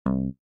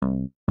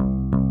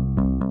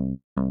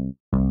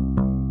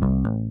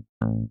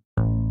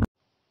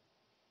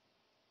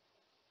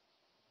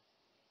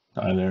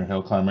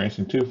Hill Climb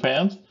Racing 2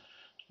 fans.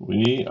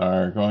 We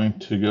are going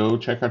to go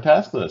check our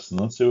task list and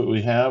let's see what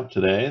we have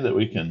today that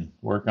we can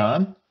work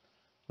on.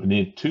 We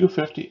need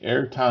 250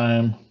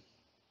 airtime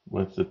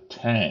with the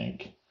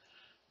tank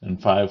and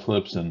 5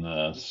 flips in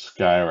the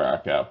Sky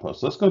Rock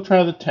Outpost. Let's go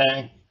try the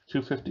tank,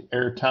 250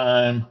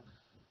 airtime.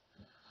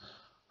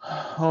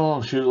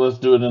 Oh shoot, let's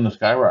do it in the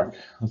Sky Rock.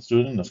 Let's do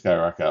it in the Sky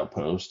Rock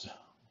Outpost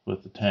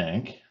with the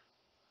tank.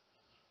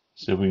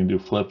 See if we can do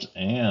flips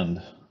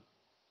and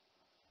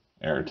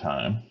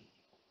airtime.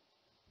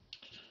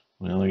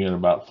 We only get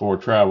about 4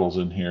 travels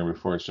in here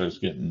before it starts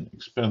getting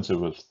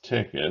expensive with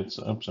tickets.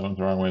 Oops, I went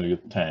the wrong way to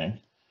get the tank.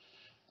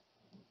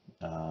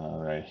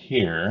 Right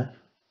here.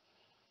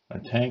 Our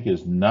tank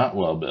is not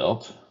well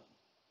built.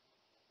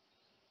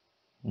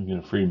 We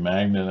get a free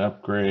magnet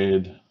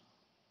upgrade.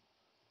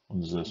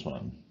 What is this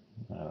one?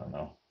 I don't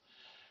know.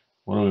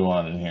 What do we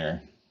want in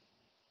here?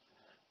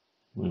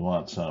 We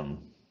want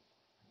some.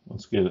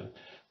 Let's get it.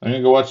 I'm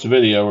going to go watch the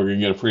video. We're going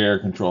to get a free air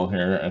control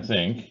here, I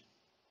think.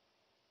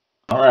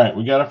 All right,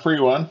 we got a free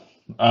one.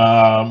 We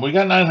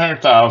got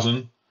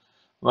 900,000.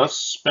 Let's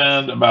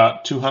spend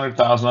about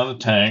 200,000 on the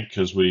tank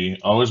because we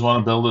always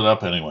want to build it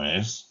up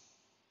anyways.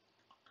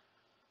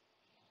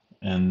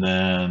 And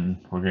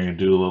then we're going to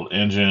do a little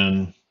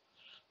engine.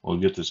 We'll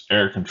get this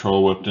air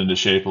control whipped into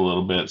shape a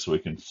little bit so we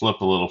can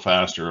flip a little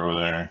faster over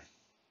there.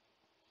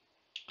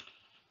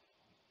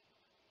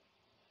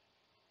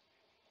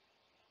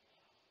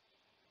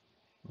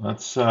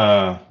 Let's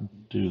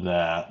do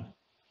that.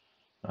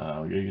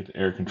 We gotta get the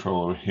air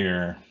control over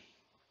here.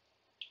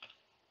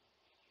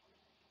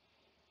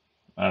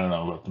 I don't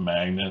know about the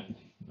magnet.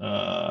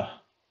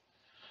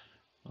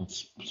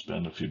 Let's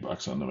spend a few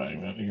bucks on the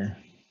magnet here.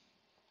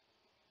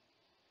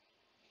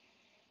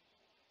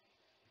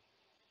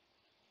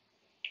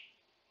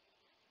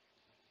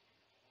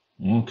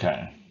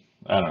 Okay,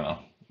 I don't know.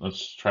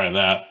 Let's try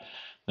that.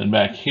 Then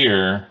back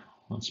here,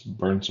 let's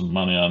burn some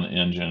money on the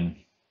engine.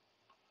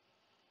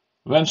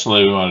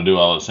 Eventually, we want to do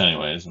all this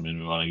anyways. I mean,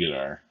 we want to get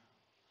our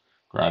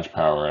garage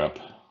power up.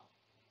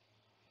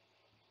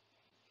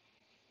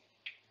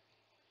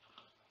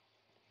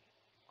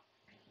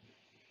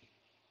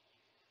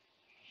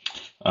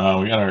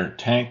 We got our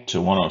tank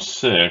to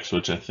 106,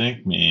 which I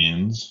think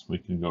means we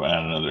can go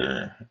add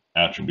another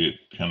attribute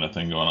kind of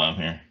thing going on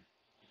here.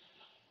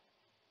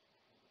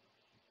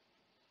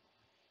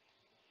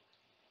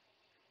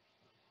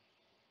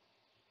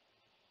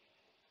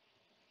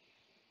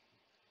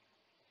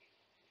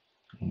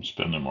 I'm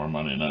spending more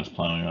money than I was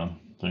planning on,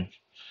 I think.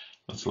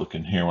 Let's look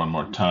in here one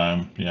more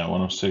time. Yeah,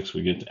 106,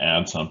 we get to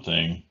add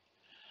something.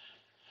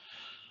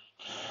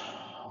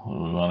 What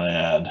do we want to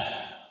add?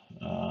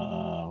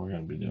 We're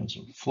going to be doing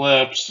some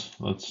flips.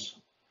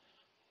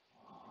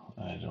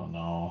 I don't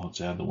know,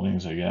 let's add the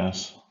wings, I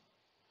guess.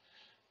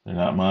 They're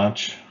not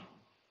much.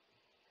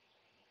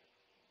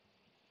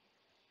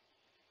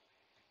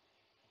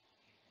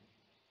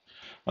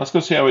 Let's go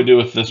see how we do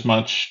with this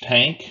much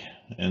tank,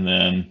 and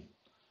then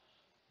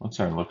what's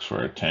our looks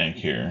for a tank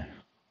here?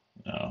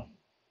 No,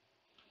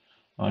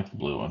 I like the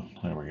blue one.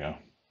 There we go.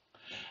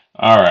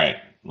 All right,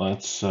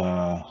 let's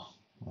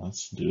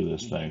do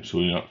this thing. So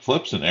we got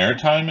flips and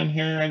airtime in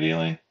here,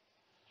 ideally.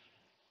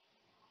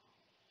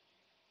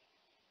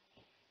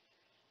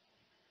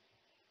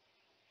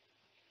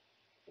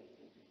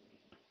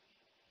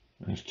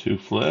 There's 2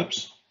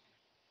 flips.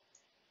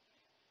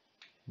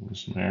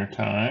 There's some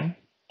airtime.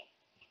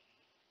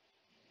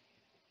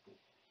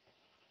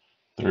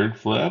 3rd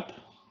flip.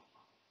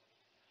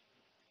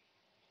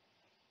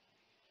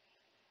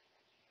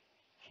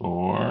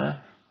 4,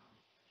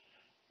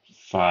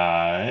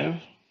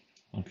 5.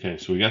 Okay,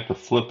 so we got the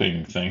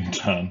flipping thing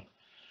done.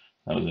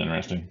 That was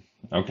interesting.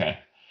 Okay.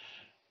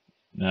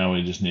 Now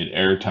we just need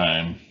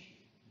airtime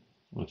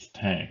with the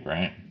tank,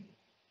 right?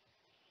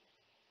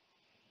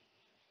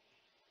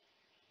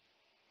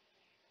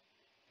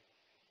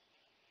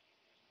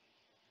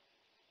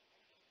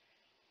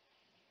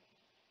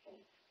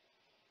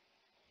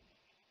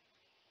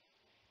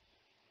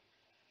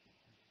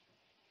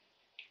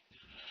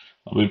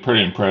 I'll be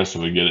pretty impressed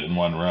if we get it in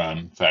one run.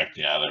 In fact,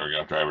 yeah, there we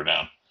go, drive her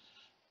down.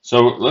 So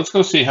let's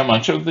go see how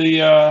much of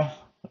the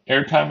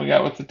airtime we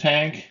got with the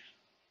tank.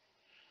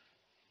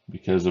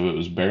 Because of it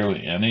was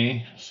barely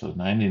any, so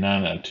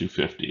 99 out of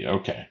 250.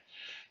 Okay,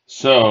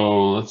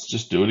 so let's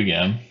just do it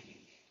again.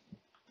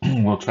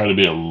 We'll try to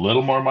be a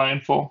little more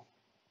mindful.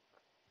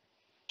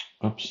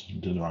 Oops,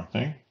 did the wrong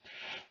thing.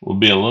 We'll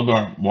be a little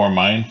bit more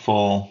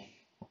mindful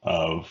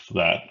of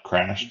that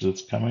crash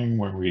that's coming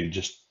where we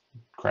just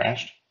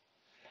crashed.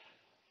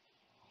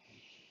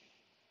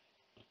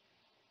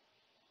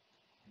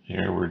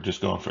 Here we're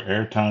just going for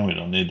airtime. We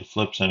don't need the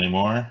flips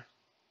anymore.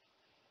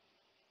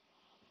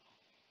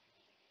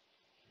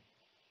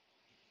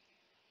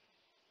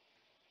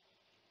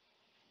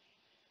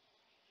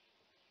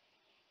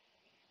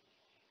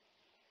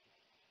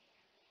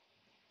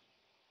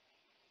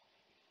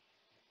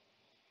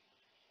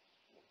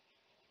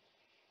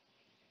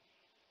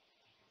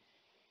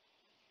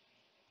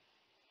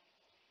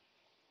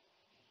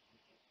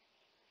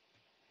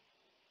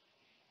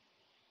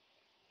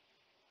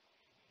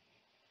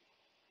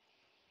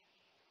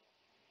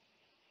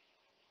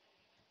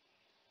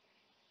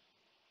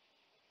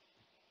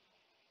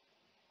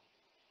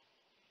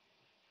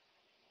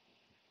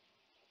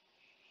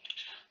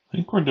 I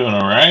think we're doing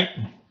all right.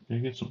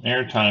 Gonna get some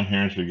air time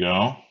here as we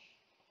go.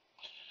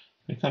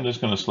 I think I'm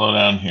just going to slow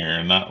down here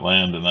and not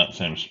land in that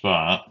same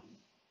spot.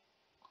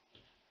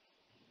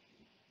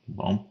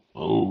 Bump.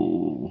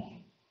 Oh,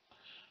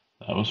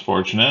 that was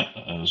fortunate,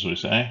 as we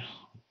say.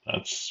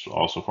 That's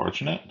also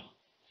fortunate.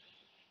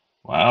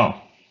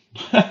 Wow.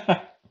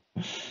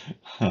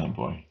 Oh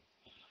boy.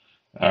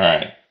 All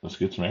right, let's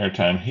get some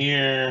airtime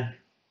here.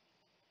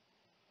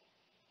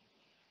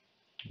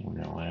 We're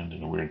going to land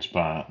in a weird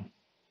spot.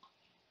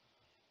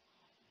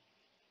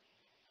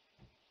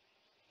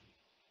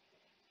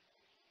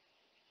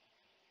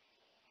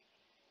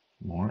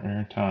 More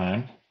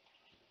airtime.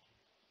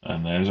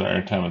 And there's our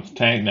airtime with the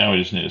tank. Now we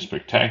just need a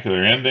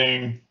spectacular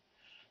ending.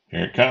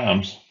 Here it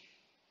comes.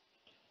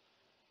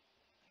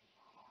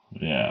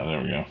 Yeah,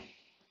 there we go.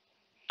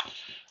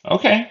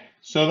 Okay,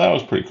 so that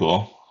was pretty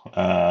cool.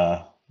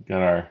 Got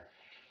our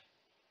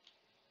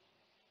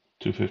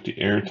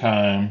 250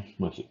 airtime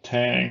with the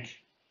tank.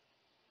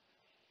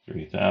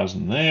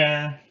 3,000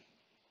 there.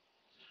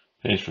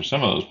 Pays for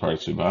some of those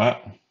parts we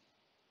bought.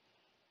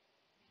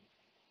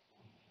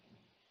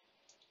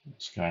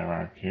 Sky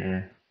Rock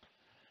here.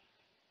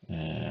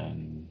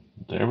 And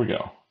there we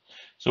go.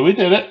 So we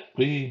did it.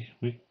 We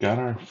got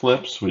our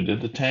flips. We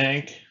did the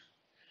tank.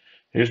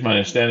 Here's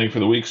my standing for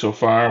the week so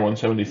far,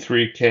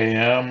 173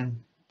 km.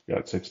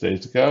 Got 6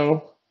 days to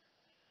go.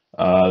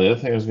 The other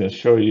thing I was going to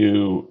show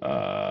you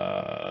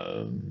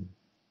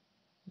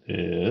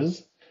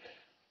is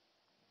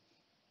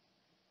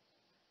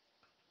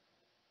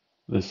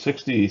the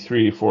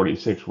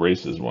 6346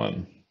 races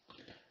one.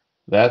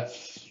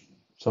 That's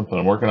something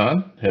I'm working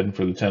on. Heading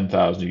for the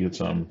 10,000. You get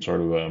some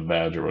sort of a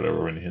badge or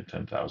whatever when you hit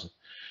 10,000.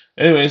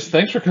 Anyways,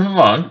 thanks for coming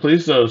along.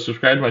 Please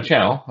subscribe to my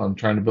channel. I'm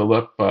trying to build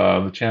up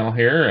the channel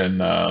here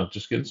and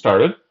just getting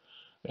started.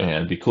 And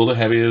it'd be cool to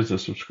have you as a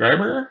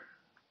subscriber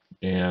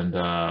and get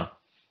a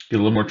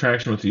little more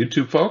traction with the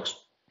YouTube folks.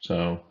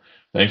 So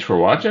thanks for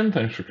watching.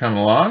 Thanks for coming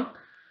along.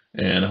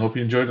 And I hope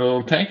you enjoyed the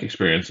little tank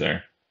experience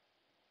there.